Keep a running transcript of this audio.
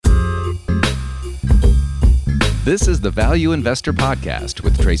This is the Value Investor Podcast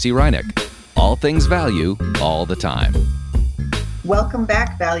with Tracy Reineck. All things value, all the time. Welcome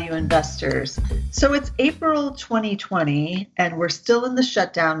back, value investors. So it's April 2020, and we're still in the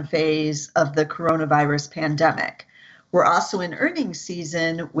shutdown phase of the coronavirus pandemic. We're also in earnings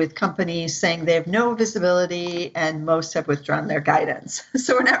season with companies saying they have no visibility and most have withdrawn their guidance.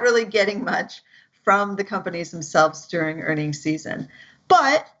 So we're not really getting much from the companies themselves during earnings season.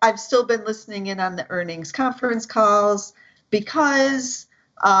 But I've still been listening in on the earnings conference calls because,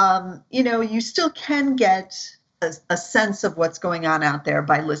 you still can get a sense of what's going on out there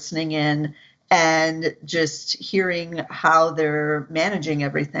by listening in and just hearing how they're managing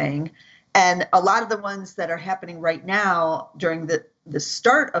everything. And a lot of the ones that are happening right now during the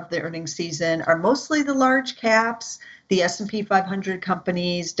start of the earnings season are mostly the large caps. The S&P 500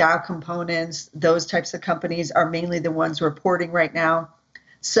 companies, Dow Components, those types of companies are mainly the ones reporting right now.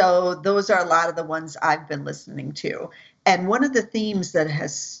 So those are a lot of the ones I've been listening to. And one of the themes that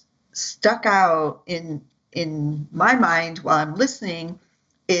has stuck out in my mind while I'm listening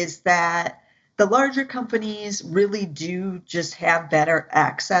is that the larger companies really do just have better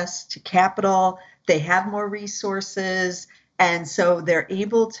access to capital. They have more resources. And so they're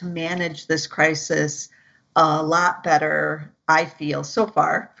able to manage this crisis a lot better, I feel, so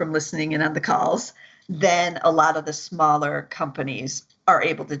far from listening in on the calls, than a lot of the smaller companies are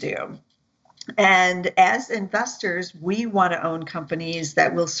able to do. And as investors, we want to own companies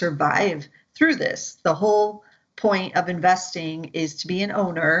that will survive through this. The whole point of investing is to be an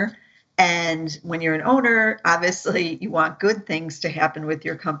owner. And when you're an owner, obviously you want good things to happen with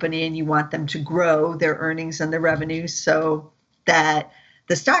your company and you want them to grow their earnings and their revenue so that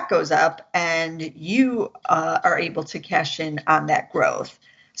the stock goes up and you are able to cash in on that growth.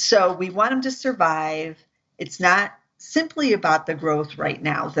 So we want them to survive. It's not simply about the growth right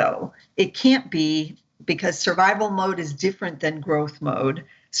now, though. It can't be, because survival mode is different than growth mode.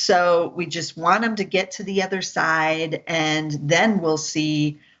 So we just want them to get to the other side, and then we'll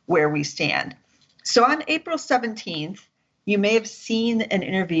see where we stand. So on April 17th, you may have seen an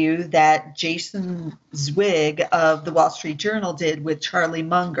interview that Jason Zweig of the Wall Street Journal did with Charlie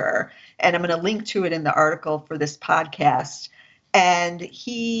Munger, and I'm going to link to it in the article for this podcast. And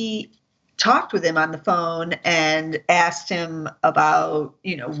he talked with him on the phone and asked him about,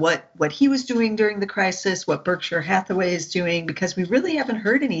 what he was doing during the crisis, what Berkshire Hathaway is doing, because we really haven't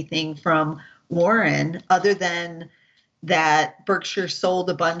heard anything from Warren other than that Berkshire sold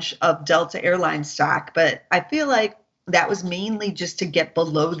a bunch of Delta Airlines stock. But I feel like that was mainly just to get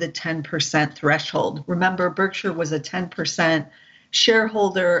below the 10% threshold. Remember, Berkshire was a 10%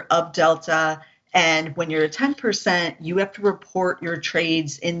 shareholder of Delta. And when you're a 10%, you have to report your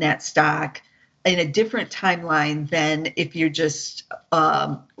trades in that stock in a different timeline than if you're just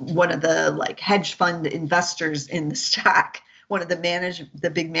one of the hedge fund investors in the stock, one of the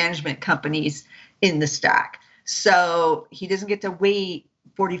big management companies in the stock. So he doesn't get to wait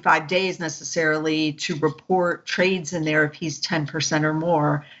 45 days necessarily to report trades in there if he's 10% or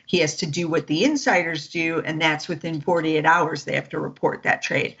more. He has to do what the insiders do, and that's within 48 hours they have to report that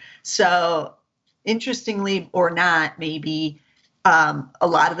trade. So interestingly or not, maybe a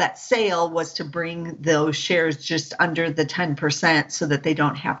lot of that sale was to bring those shares just under the 10% so that they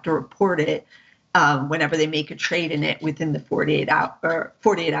don't have to report it whenever they make a trade in it within the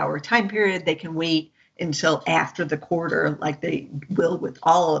 48-hour time period. They can wait until after the quarter, like they will with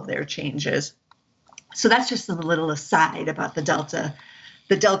all of their changes. So that's just a little aside about the Delta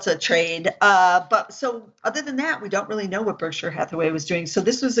trade. But so other than that, we don't really know what Berkshire Hathaway was doing. So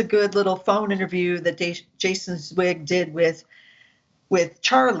this was a good little phone interview that Jason Zweig did with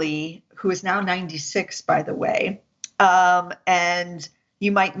Charlie, who is now 96, by the way. And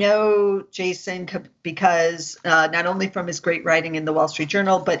you might know Jason because not only from his great writing in the Wall Street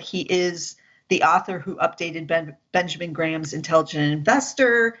Journal, but he is the author who updated Benjamin Graham's Intelligent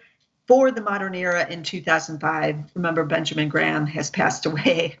Investor for the modern era in 2005. Remember, Benjamin Graham has passed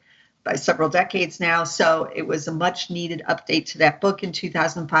away by several decades now. So it was a much needed update to that book in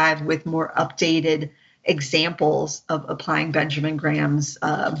 2005 with more updated examples of applying Benjamin Graham's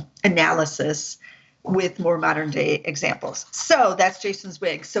analysis with more modern day examples. So that's Jason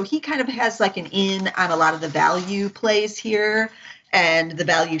Zweig. So he kind of has an in on a lot of the value plays here and the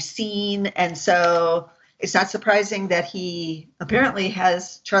value scene. And so it's not surprising that he apparently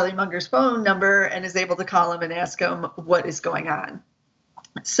has Charlie Munger's phone number and is able to call him and ask him what is going on.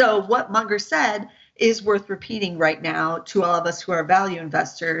 So what Munger said is worth repeating right now to all of us who are value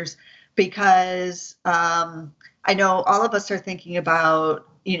investors, because I know all of us are thinking about,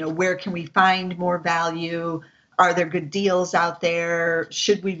 where can we find more value? Are there good deals out there?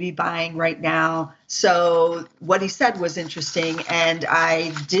 Should we be buying right now? So what he said was interesting, and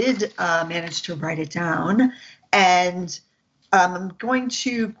I did manage to write it down. And I'm going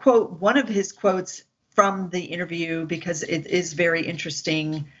to quote one of his quotes from the interview because it is very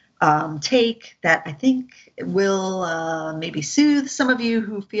interesting take that I think will maybe soothe some of you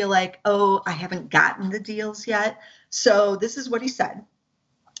who feel like, oh, I haven't gotten the deals yet. So this is what he said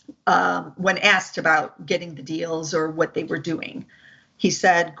when asked about getting the deals or what they were doing. He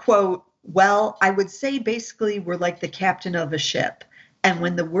said, quote, well, I would say basically we're like the captain of a ship. And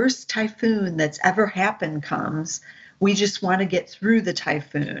when the worst typhoon that's ever happened comes, we just want to get through the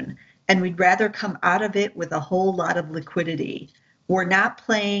typhoon. And we'd rather come out of it with a whole lot of liquidity. We're not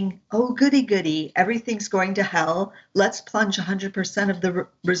playing, oh, goody, goody, everything's going to hell. Let's plunge 100% of the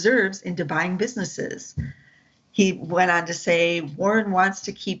reserves into buying businesses. He went on to say, Warren wants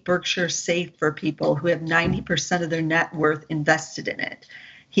to keep Berkshire safe for people who have 90% of their net worth invested in it.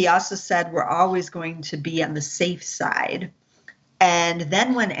 He also said, we're always going to be on the safe side. And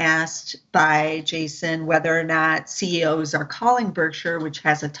then when asked by Jason whether or not CEOs are calling Berkshire, which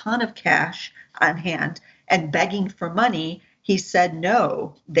has a ton of cash on hand, and begging for money, he said,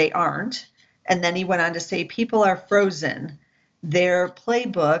 no, they aren't. And then he went on to say, people are frozen. Their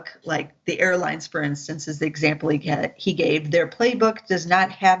playbook, like the airlines, for instance, is the example he gave, their playbook does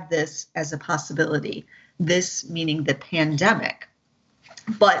not have this as a possibility, this meaning the pandemic.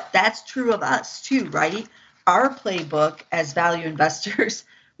 But that's true of us too, right? Our playbook as value investors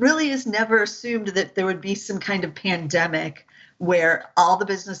really is never assumed that there would be some kind of pandemic where all the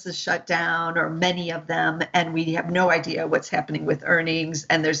businesses shut down or many of them, and we have no idea what's happening with earnings,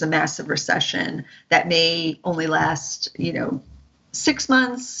 and there's a massive recession that may only last, 6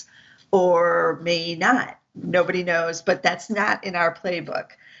 months or may not. Nobody knows, but that's not in our playbook.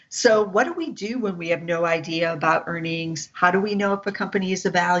 So what do we do when we have no idea about earnings? How do we know if a company is a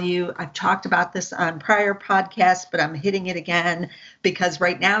value? I've talked about this on prior podcasts, but I'm hitting it again because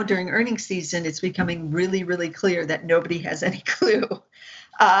right now during earnings season, it's becoming really, really clear that nobody has any clue.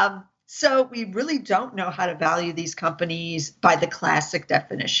 So we really don't know how to value these companies by the classic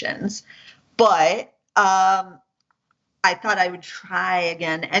definitions. But I thought I would try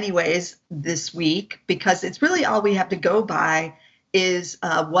again anyways this week because it's really all we have to go by is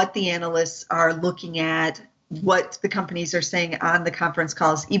what the analysts are looking at, what the companies are saying on the conference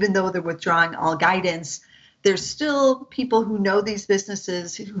calls. Even though they're withdrawing all guidance, there's still people who know these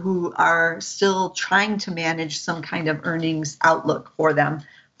businesses who are still trying to manage some kind of earnings outlook for them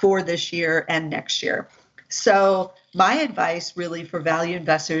for this year and next year. So my advice really for value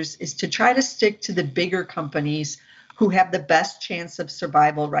investors is to try to stick to the bigger companies who have the best chance of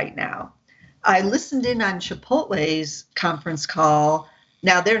survival right now. I listened in on Chipotle's conference call.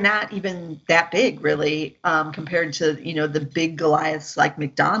 Now they're not even that big really compared to, the big Goliaths like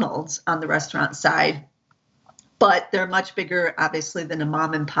McDonald's on the restaurant side, but they're much bigger obviously than a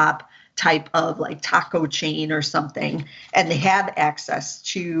mom and pop type of like taco chain or something. And they have access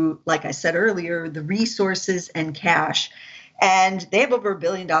to, like I said earlier, the resources and cash. And they have over $1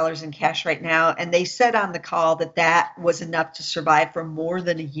 billion in cash right now. And they said on the call that that was enough to survive for more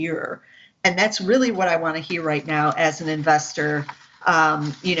than a year. And that's really what I want to hear right now as an investor.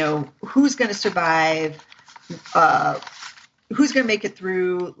 Who's going to survive? Who's going to make it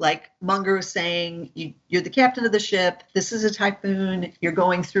through? Like Munger was saying, you're the captain of the ship. This is a typhoon you're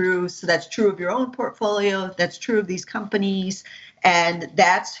going through. So that's true of your own portfolio. That's true of these companies. And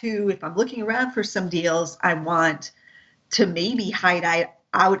that's who, if I'm looking around for some deals, I want to maybe hide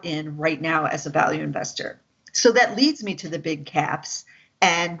out in right now as a value investor. So that leads me to the big caps.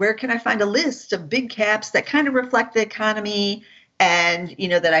 And where can I find a list of big caps that kind of reflect the economy and,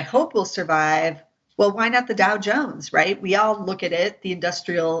 that I hope will survive? Well, why not the Dow Jones, right? We all look at it, the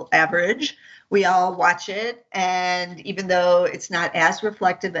industrial average. We all watch it. And even though it's not as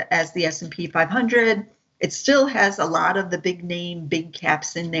reflective as the S&P 500, it still has a lot of the big name, big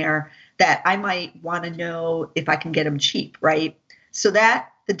caps in there that I might want to know if I can get them cheap, right? So that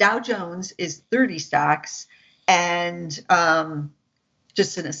the Dow Jones is 30 stocks. And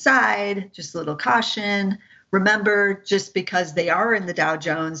just an aside, just a little caution. Remember, just because they are in the Dow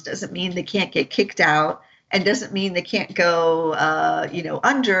Jones doesn't mean they can't get kicked out and doesn't mean they can't go,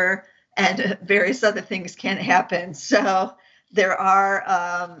 under, and various other things can happen. So there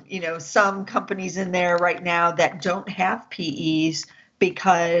are, some companies in there right now that don't have PEs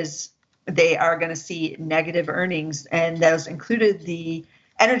because they are going to see negative earnings. And those included the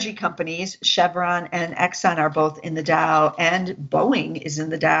energy companies. Chevron and Exxon are both in the Dow, and Boeing is in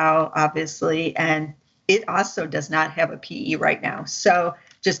the Dow, obviously, and it also does not have a PE right now. So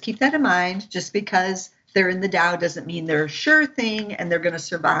just keep that in mind. Just because they're in the Dow doesn't mean they're a sure thing and they're going to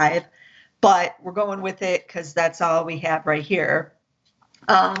survive, but we're going with it because that's all we have right here,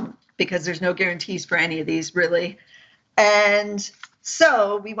 because there's no guarantees for any of these really. And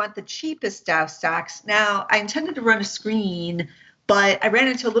so we want the cheapest Dow stocks. Now, I intended to run a screen, but I ran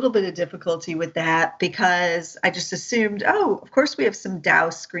into a little bit of difficulty with that because I just assumed, oh, of course we have some Dow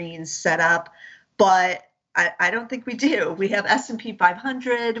screens set up, but I don't think we do. We have S&P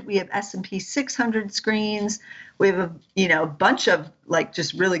 500, we have S&P 600 screens, we have a bunch of like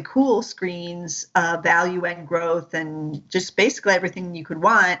just really cool screens, value and growth, and just basically everything you could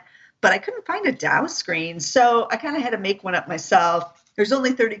want. But I couldn't find a Dow screen, so I kind of had to make one up myself. There's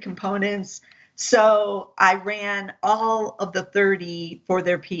only 30 components, so I ran all of the 30 for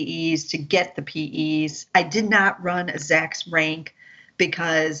their PEs to get the PEs. I did not run a Zacks rank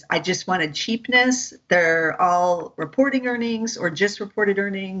because I just wanted cheapness. They're all reporting earnings or just reported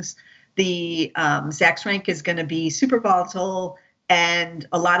earnings. The Zacks rank is going to be super volatile, and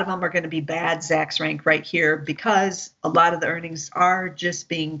a lot of them are going to be bad Zacks rank right here because a lot of the earnings are just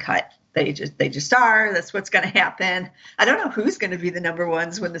being cut. They just are. That's what's going to happen. I don't know who's going to be the number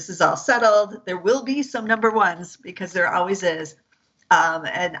ones when this is all settled. There will be some number ones because there always is.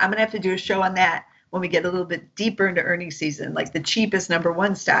 And I'm going to have to do a show on that when we get a little bit deeper into earnings season, like the cheapest number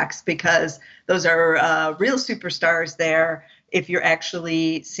one stocks, because those are real superstars there if you're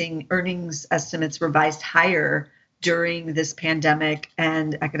actually seeing earnings estimates revised higher during this pandemic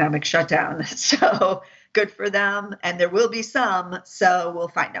and economic shutdown. So good for them. And there will be some, so we'll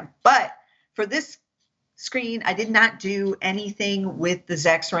find them. But for this screen, I did not do anything with the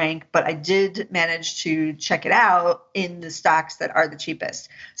Zacks rank, but I did manage to check it out in the stocks that are the cheapest.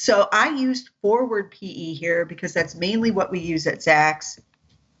 So I used forward PE here because that's mainly what we use at Zacks.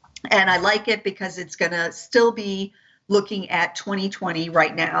 And I like it because it's going to still be looking at 2020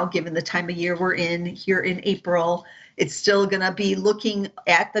 right now, given the time of year we're in here in April. It's still going to be looking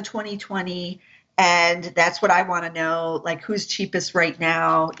at the 2020. And that's what I want to know, like who's cheapest right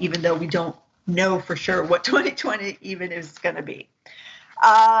now, even though we don't know for sure what 2020 even is going to be.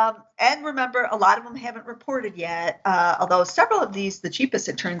 And remember, a lot of them haven't reported yet, although several of these, the cheapest,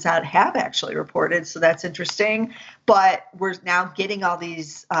 it turns out, have actually reported. So that's interesting. But we're now getting all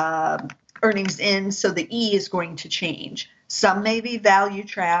these earnings in, so the E is going to change. Some may be value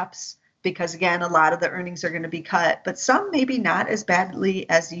traps because, again, a lot of the earnings are going to be cut, but some maybe not as badly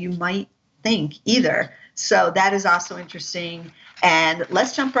as you might think either. So that is also interesting. And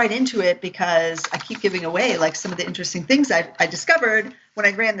let's jump right into it because I keep giving away like some of the interesting things I discovered when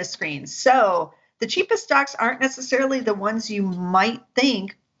I ran the screen. So the cheapest stocks aren't necessarily the ones you might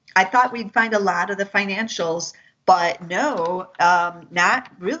think. I thought we'd find a lot of the financials, but no, not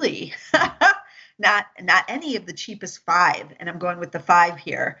really. not any of the cheapest five. And I'm going with the five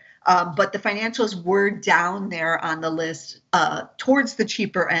here. But the financials were down there on the list towards the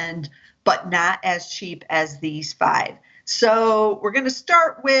cheaper end, but not as cheap as these five. So we're going to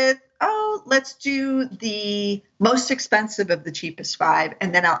start with, let's do the most expensive of the cheapest five,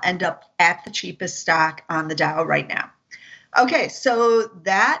 and then I'll end up at the cheapest stock on the Dow right now. Okay, so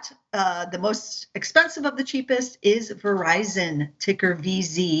that the most expensive of the cheapest is Verizon, ticker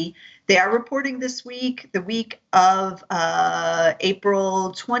VZ. They are reporting this week, the week of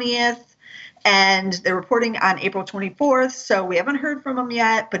April 20th. And they're reporting on April 24th, so we haven't heard from them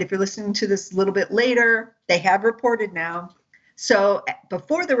yet, but if you're listening to this a little bit later, they have reported now. So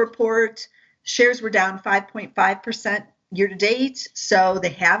before the report, shares were down 5.5% year to date, so they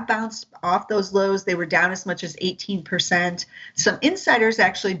have bounced off those lows. They were down as much as 18%. Some insiders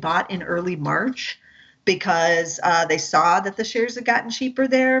actually bought in early March because they saw that the shares had gotten cheaper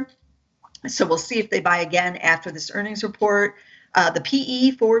there. So we'll see if they buy again after this earnings report. The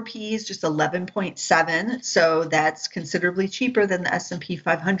PE, forward PE is just 11.7, so that's considerably cheaper than the S&P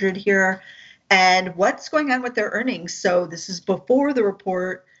 500 here. And what's going on with their earnings? So this is before the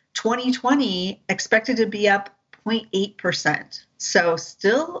report. 2020 expected to be up 0.8%. So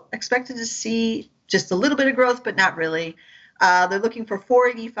still expected to see just a little bit of growth, but not really. They're looking for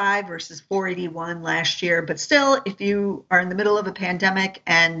 485 versus 481 last year. But still, if you are in the middle of a pandemic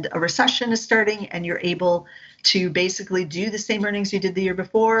and a recession is starting and you're able to basically do the same earnings you did the year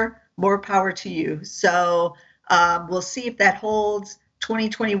before, more power to you. So we'll see if that holds.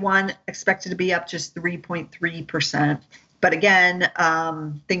 2021 expected to be up just 3.3%. But again,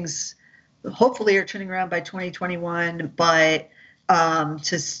 things hopefully are turning around by 2021, but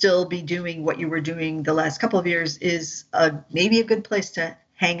to still be doing what you were doing the last couple of years is maybe a good place to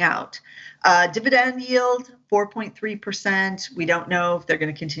hang out. Dividend yield, 4.3%. We don't know if they're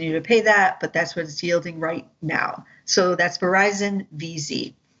going to continue to pay that, but that's what it's yielding right now. So that's Verizon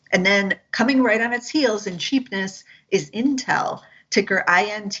VZ. And then coming right on its heels in cheapness is Intel, ticker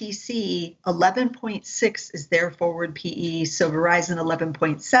INTC. 11.6 is their forward PE. So Verizon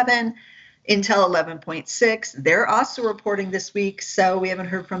 11.7, Intel 11.6. They're also reporting this week, so we haven't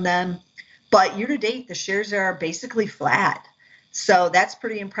heard from them. But year to date, the shares are basically flat. So that's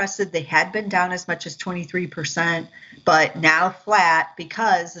pretty impressive. They had been down as much as 23%, but now flat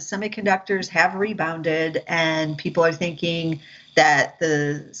because the semiconductors have rebounded and people are thinking that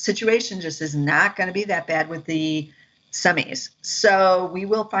the situation just is not going to be that bad with the semis. So we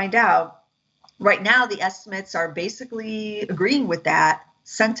will find out. Right now, the estimates are basically agreeing with that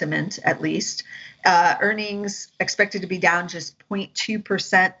sentiment, at least. Earnings expected to be down just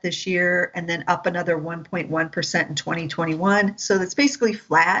 0.2% this year and then up another 1.1% in 2021. So that's basically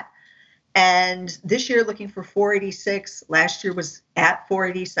flat. And this year looking for 486. Last year was at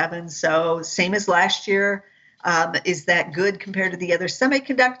 487. So same as last year. Is that good compared to the other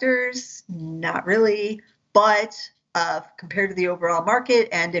semiconductors? Not really. But compared to the overall market,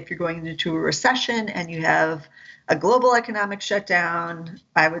 and if you're going into a recession and you have a global economic shutdown,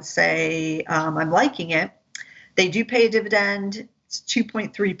 I would say I'm liking it. They do pay a dividend. It's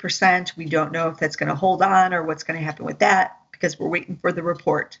 2.3%. We don't know if that's going to hold on or what's going to happen with that because we're waiting for the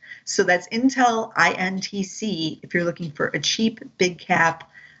report. So that's Intel INTC if you're looking for a cheap big cap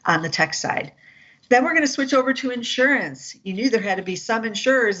on the tech side. Then we're going to switch over to insurance. You knew there had to be some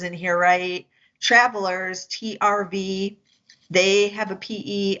insurers in here, right? Travelers, TRV, they have a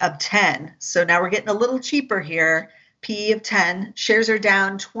PE of 10. So now we're getting a little cheaper here. PE of 10. Shares are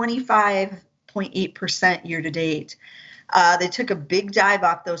down 25.8% year to date. They took a big dive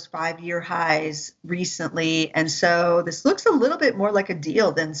off those 5-year highs recently. And so this looks a little bit more like a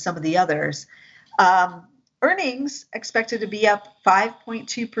deal than some of the others. Earnings expected to be up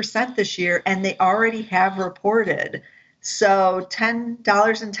 5.2% this year, and they already have reported. So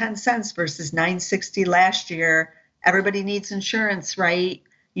 $10.10 versus $9.60 last year. Everybody needs insurance, right?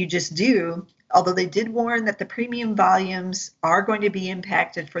 You just do. Although they did warn that the premium volumes are going to be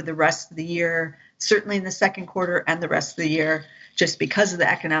impacted for the rest of the year, certainly in the second quarter and the rest of the year, just because of the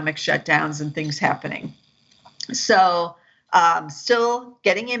economic shutdowns and things happening. So still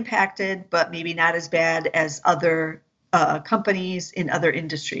getting impacted, but maybe not as bad as other companies in other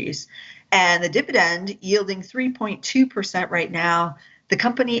industries. And the dividend yielding 3.2% right now. The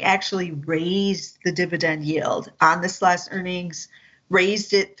company actually raised the dividend yield on this last earnings,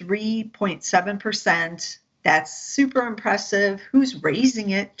 raised it 3.7%. That's super impressive. Who's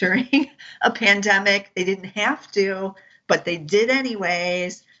raising it during a pandemic? They didn't have to, but they did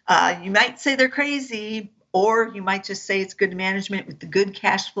anyways. You might say they're crazy, or you might just say it's good management with the good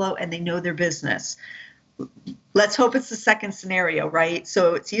cash flow and they know their business. Let's hope it's the second scenario, right?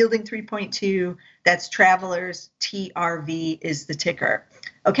 So it's yielding 3.2. That's Travelers. TRV is the ticker.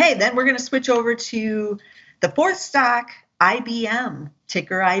 Okay, then we're going to switch over to the fourth stock, IBM,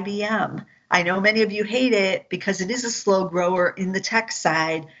 ticker IBM. I know many of you hate it because it is a slow grower in the tech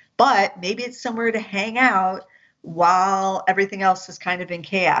side, but maybe it's somewhere to hang out while everything else is kind of in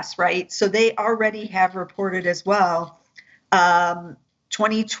chaos, right? So they already have reported as well.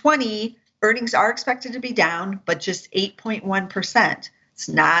 2020 earnings are expected to be down, but just 8.1%. It's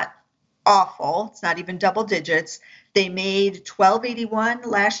not awful. It's not even double digits. They made $12.81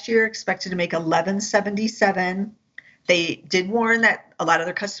 last year, expected to make $11.77. They did warn that a lot of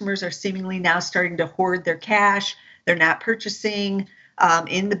their customers are seemingly now starting to hoard their cash. They're not purchasing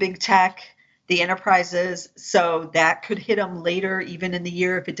in the big tech, the enterprises. So that could hit them later, even in the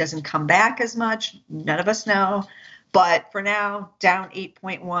year, if it doesn't come back as much. None of us know. But for now, down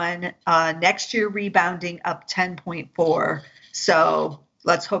 8.1. Next year, rebounding up 10.4. So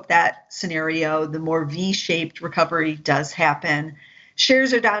let's hope that scenario, the more V-shaped recovery, does happen.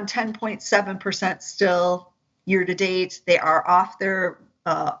 Shares are down 10.7% still year to date. They are off their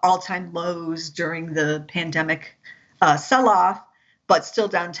all-time lows during the pandemic sell-off, but still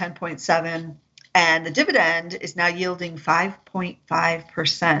down 10.7. And the dividend is now yielding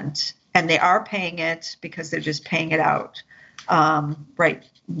 5.5%. And they are paying it because they're just paying it out right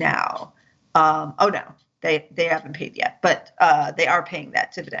now. Oh, no, they haven't paid yet, but they are paying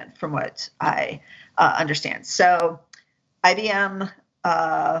that dividend from what I understand. So IBM,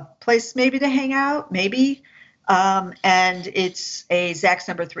 place maybe to hang out, maybe. And it's a Zacks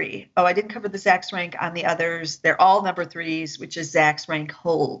number 3. Oh, I didn't cover the Zacks rank on the others. They're all number 3s, which is Zacks rank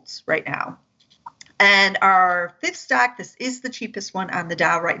holds right now. And our fifth stock, this is the cheapest one on the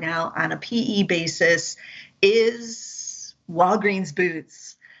Dow right now on a PE basis, is Walgreens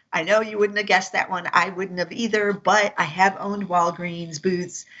Boots. I know you wouldn't have guessed that one. I wouldn't have either, but I have owned Walgreens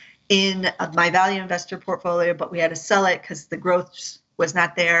Boots in my value investor portfolio, but we had to sell it because the growth was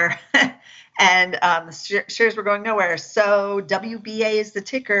not there. And the shares were going nowhere. So WBA is the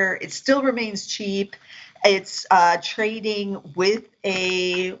ticker. It still remains cheap. It's trading with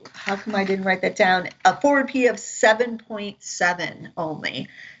how come I didn't write that down? A forward P of 7.7 only.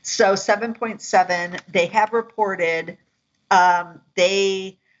 So 7.7, they have reported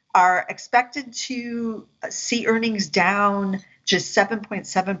they are expected to see earnings down just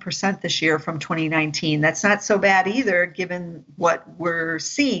 7.7% this year from 2019. That's not so bad either, given what we're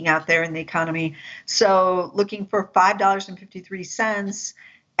seeing out there in the economy. So looking for $5.53,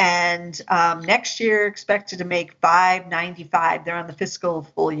 and next year expected to make $5.95. They're on the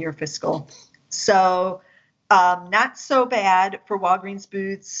full year fiscal. So not so bad for Walgreens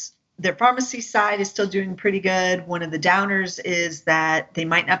Boots. Their pharmacy side is still doing pretty good. One of the downers is that they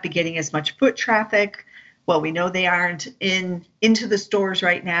might not be getting as much foot traffic. Well, we know they aren't into the stores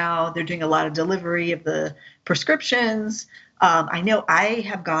right now. They're doing a lot of delivery of the prescriptions. I know I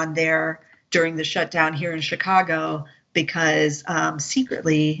have gone there during the shutdown here in Chicago because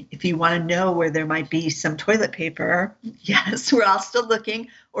secretly, if you want to know where there might be some toilet paper, yes, we're all still looking,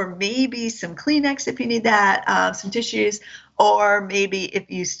 or maybe some Kleenex if you need that, some tissues, or maybe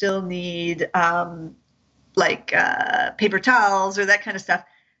if you still need paper towels or that kind of stuff,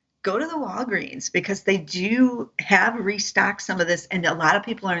 go to the Walgreens because they do have restocked some of this, and a lot of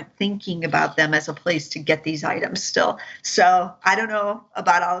people aren't thinking about them as a place to get these items still. So I don't know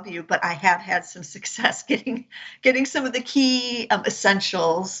about all of you, but I have had some success getting some of the key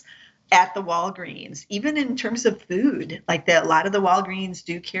essentials at the Walgreens, even in terms of food. Like a lot of the Walgreens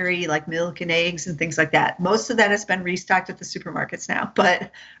do carry like milk and eggs and things like that. Most of that has been restocked at the supermarkets now,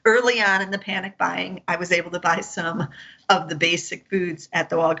 but early on in the panic buying, I was able to buy some of the basic foods at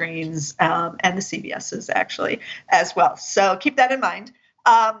the Walgreens and the CVS's actually as well. So keep that in mind.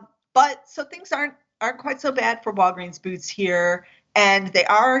 But so things aren't quite so bad for Walgreens Boots here, and they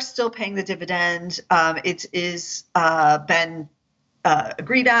are still paying the dividend. It is been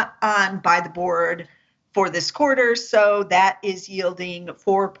agreed on by the board for this quarter. So that is yielding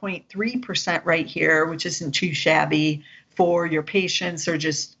 4.3% right here, which isn't too shabby for your patients or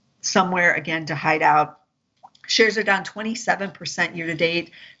just somewhere, again, to hide out. Shares are down 27% year to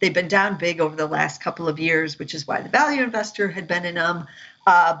date. They've been down big over the last couple of years, which is why the value investor had been in them.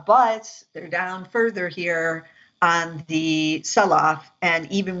 But they're down further here on the sell-off.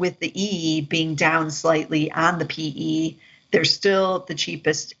 And even with the E being down slightly on the PE, they're still the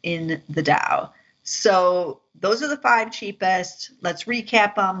cheapest in the Dow. So those are the 5 cheapest. Let's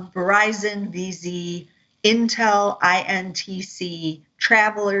recap them. Verizon, VZ, Intel, INTC,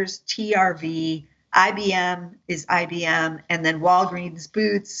 Travelers, TRV, IBM is IBM, and then Walgreens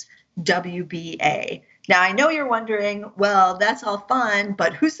Boots, WBA. Now, I know you're wondering, well, that's all fun,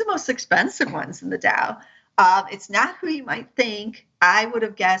 but who's the most expensive ones in the Dow? It's not who you might think. I would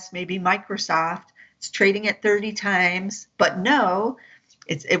have guessed maybe Microsoft. It's trading at 30 times, but no,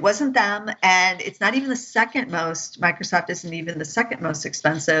 it wasn't them. And it's not even the second most. Microsoft isn't even the second most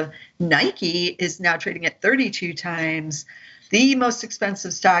expensive. Nike is now trading at 32 times. The most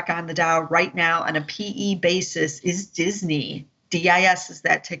expensive stock on the Dow right now on a PE basis is Disney. DIS is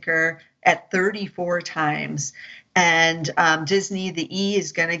that ticker at 34 times. And Disney, the E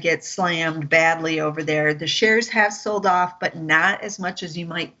is going to get slammed badly over there. The shares have sold off, but not as much as you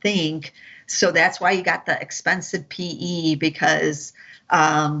might think. So that's why you got the expensive PE, because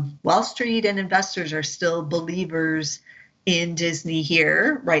Wall Street and investors are still believers in Disney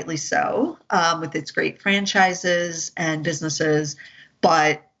here, rightly so, with its great franchises and businesses.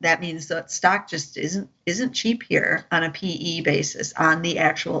 But that means that stock just isn't cheap here on a PE basis on the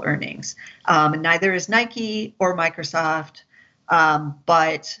actual earnings. And neither is Nike or Microsoft.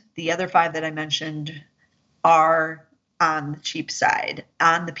 But the other 5 that I mentioned are on the cheap side,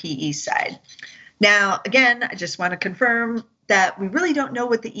 on the PE side. Now, again, I just want to confirm that we really don't know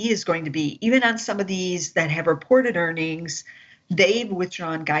what the E is going to be. Even on some of these that have reported earnings, they've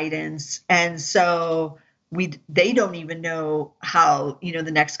withdrawn guidance. And so they don't even know how,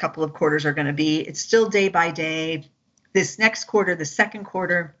 the next couple of quarters are going to be. It's still day by day. This next quarter, the second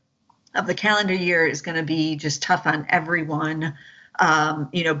quarter of the calendar year, is going to be just tough on everyone.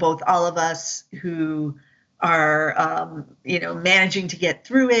 Both all of us who are, managing to get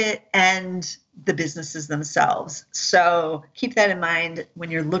through it, and the businesses themselves. So keep that in mind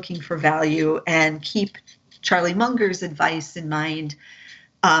when you're looking for value, and keep Charlie Munger's advice in mind,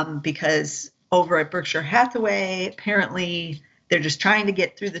 because over at Berkshire Hathaway, apparently they're just trying to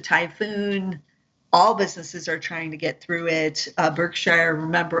get through the typhoon. All businesses are trying to get through it. Berkshire,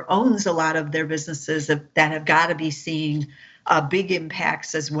 remember, owns a lot of their businesses that have got to be seeing big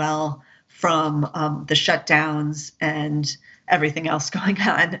impacts as well from the shutdowns and everything else going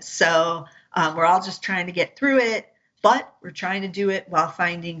on. So we're all just trying to get through it, but we're trying to do it while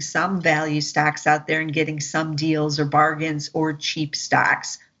finding some value stocks out there and getting some deals or bargains or cheap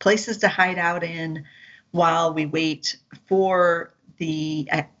stocks, places to hide out in while we wait for the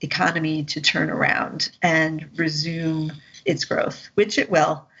economy to turn around and resume its growth, which it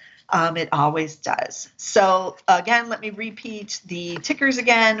will. It always does. So again, let me repeat the tickers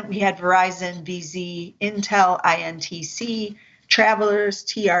again. We had Verizon, VZ, Intel, INTC, Travelers,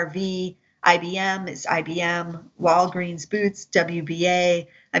 TRV, IBM is IBM, Walgreens Boots, WBA.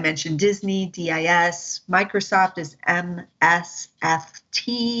 I mentioned Disney, DIS. Microsoft is MSFT,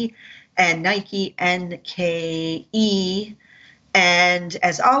 and Nike, NKE. And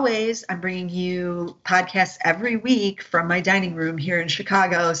as always, I'm bringing you podcasts every week from my dining room here in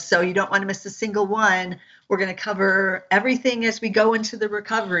Chicago, so you don't want to miss a single one. We're going to cover everything as we go into the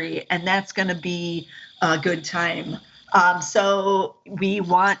recovery, and that's going to be a good time. So we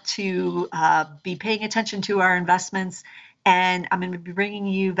want to be paying attention to our investments, and I'm going to be bringing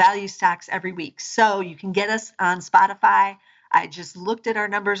you value stocks every week. So you can get us on Spotify. I just looked at our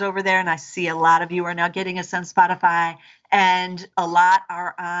numbers over there, and I see a lot of you are now getting us on Spotify, and a lot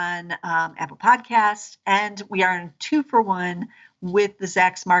are on Apple Podcasts, and we are in 2-for-1 with the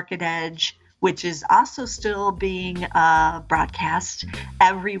Zacks Market Edge, which is also still being broadcast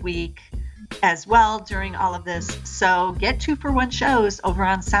every week as well during all of this. So get 2-for-1 shows over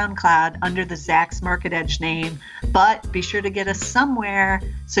on SoundCloud under the Zacks Market Edge name, but be sure to get us somewhere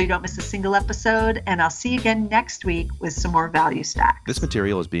so you don't miss a single episode, and I'll see you again next week with some more value stocks. This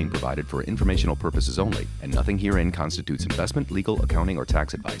material is being provided for informational purposes only, and nothing herein constitutes investment, legal, accounting, or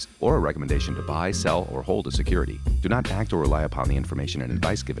tax advice, or a recommendation to buy, sell, or hold a security. Do not act or rely upon the information and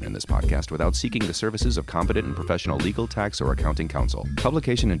advice given in this podcast without seeking the services of competent and professional legal, tax, or accounting counsel.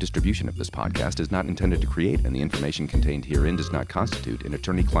 Publication and distribution of this podcast is not intended to create, and the information contained herein does not constitute an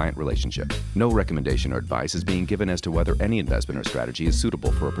attorney-client relationship. No recommendation or advice is being given as to whether any investment or strategy is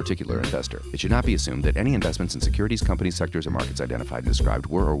suitable for a particular investor. It should not be assumed that any investments in securities, companies, sectors, or markets identified and described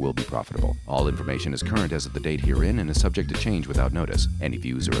were or will be profitable. All information is current as of the date herein and is subject to change without notice. Any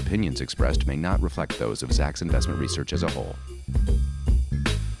views or opinions expressed may not reflect those of Zacks Investment Research as a whole.